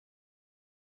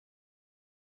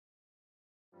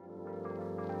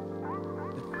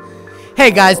Hey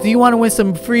guys, do you want to win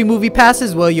some free movie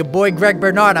passes? Well, your boy Greg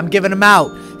Bernard, I'm giving them out.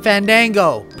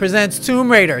 Fandango presents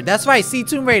Tomb Raider. That's right, see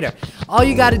Tomb Raider. All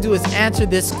you gotta do is answer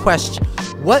this question.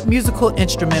 What musical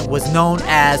instrument was known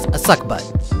as a suck butt?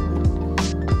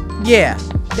 Yeah,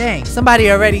 dang, somebody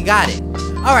already got it.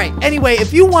 Alright, anyway,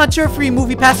 if you want your free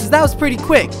movie passes, that was pretty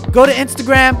quick. Go to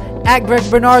Instagram, at Greg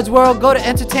Bernard's World. Go to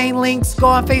Entertain Lynx. Go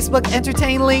on Facebook,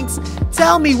 Entertain Lynx.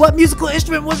 Tell me what musical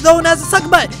instrument was known as a suck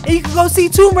butt, and you can go see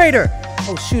Tomb Raider.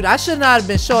 Oh shoot, I should not have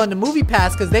been showing the movie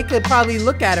pass because they could probably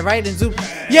look at it, right? And zoom.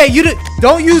 Yeah,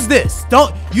 don't use this.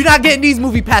 You're not getting these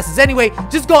movie passes. Anyway,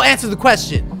 just go answer the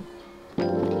question.